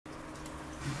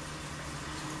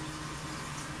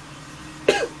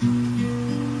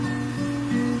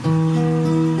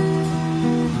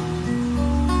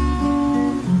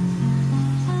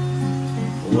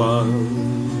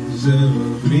Once there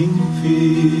were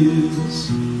Greenfields,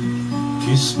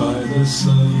 kissed by the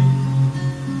sun.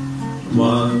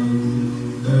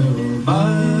 One there were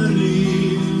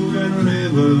barley and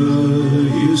river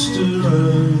used to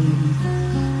run.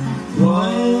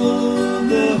 One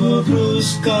there were blue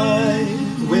sky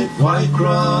with white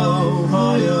cloud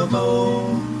high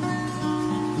above.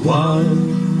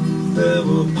 One there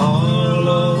were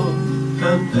parlor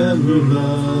and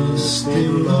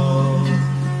everlasting love.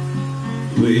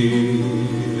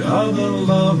 We are the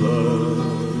lovers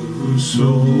who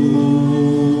soar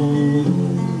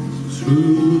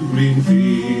through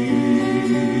Greenfields.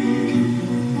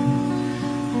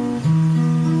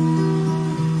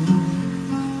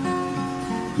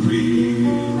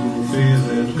 Greenfields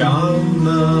and gone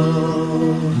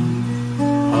now,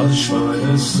 hushed by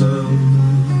the sun,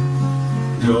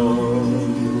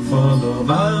 gone for the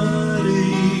valley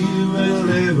where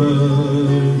river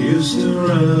used to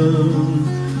run.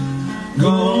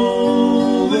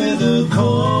 Go where the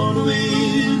cold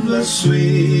wind was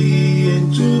sweet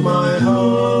into my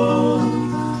heart.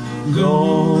 Go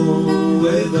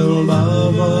where the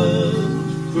lovers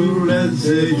who let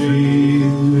their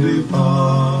dreams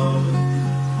depart.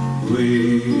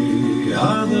 We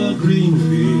are the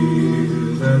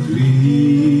Greenfields that we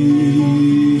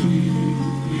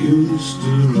used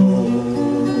to know.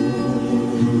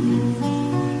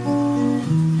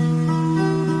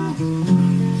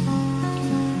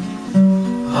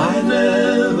 I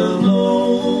never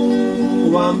know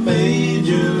what made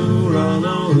you run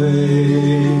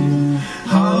away.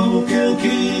 How can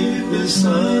keep me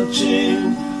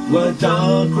searching where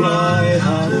dark cry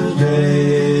had a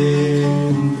day?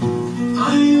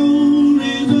 I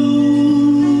only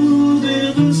know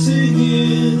there's nothing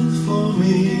in for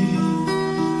me,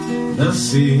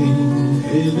 nothing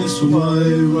in this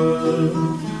wide world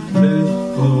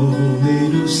left for me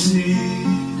to see.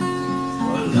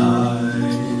 Well, I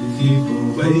keep on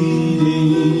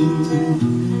waiting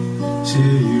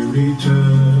till you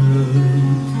return.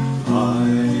 I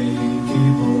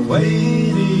keep on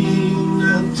waiting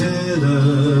until the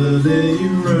day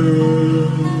you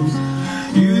return.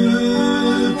 You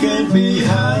can be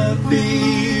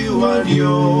happy when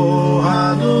you're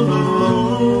out on the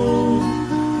road.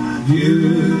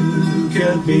 You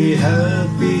can be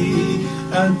happy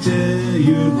until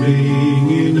you bring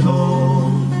it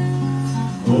home.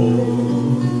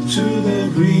 Oh, to the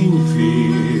Greenfields.